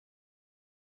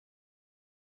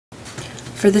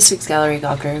For this week's Gallery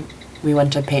Gawker, we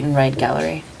went to Peyton Wright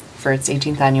Gallery for its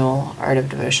 18th annual Art of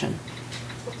Devotion.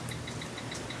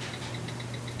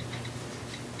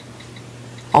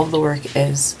 All of the work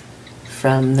is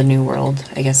from the New World,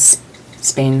 I guess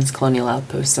Spain's colonial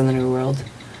outposts in the New World,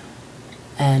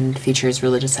 and features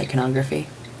religious iconography.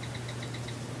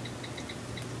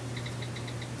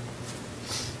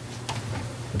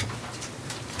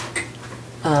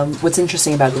 What's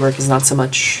interesting about the work is not so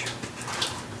much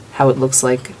how it looks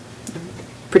like,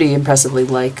 pretty impressively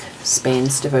like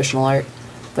Spain's devotional art,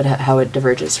 but how it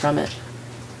diverges from it.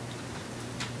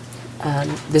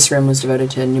 This room was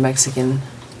devoted to New Mexican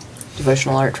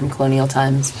devotional art from colonial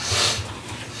times,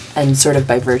 and sort of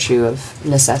by virtue of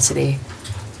necessity,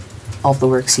 all of the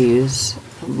works use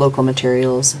local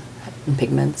materials and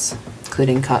pigments,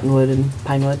 including cottonwood and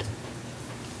pinewood.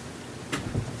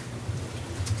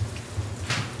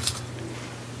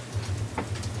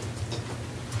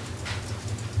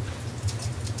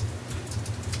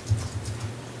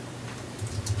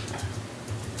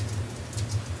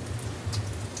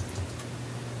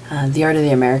 The art of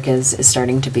the Americas is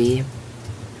starting to be,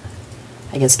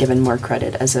 I guess, given more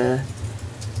credit as a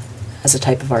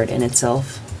type of art in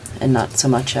itself, and not so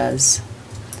much as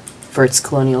for its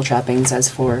colonial trappings as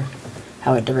for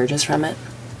how it diverges from it.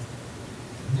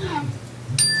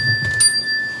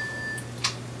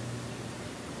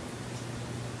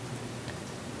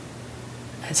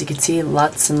 As you can see,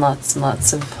 lots and lots and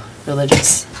lots of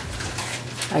religious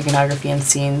iconography and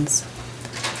scenes.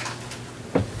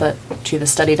 But to the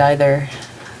studied eye, they're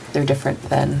different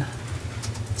than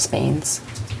Spain's.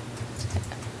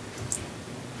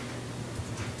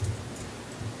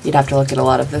 You'd have to look at a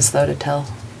lot of this, though, to tell.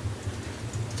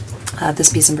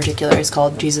 This piece in particular is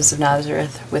called Jesus of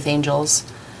Nazareth with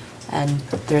Angels, and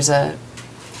there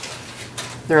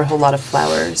are a whole lot of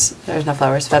flowers, there's not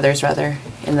flowers, feathers rather,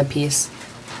 in the piece,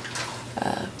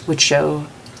 which show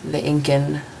the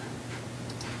Incan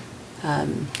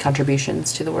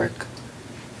contributions to the work.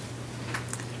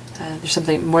 There's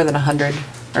something more than 100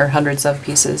 or hundreds of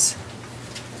pieces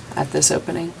at this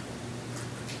opening.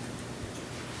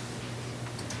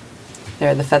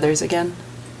 There are the feathers again.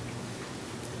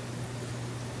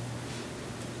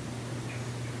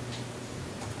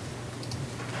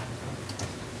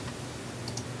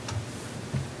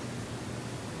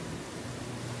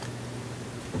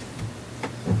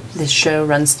 This show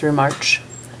runs through March,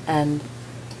 and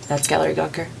that's Gallery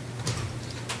Gawker.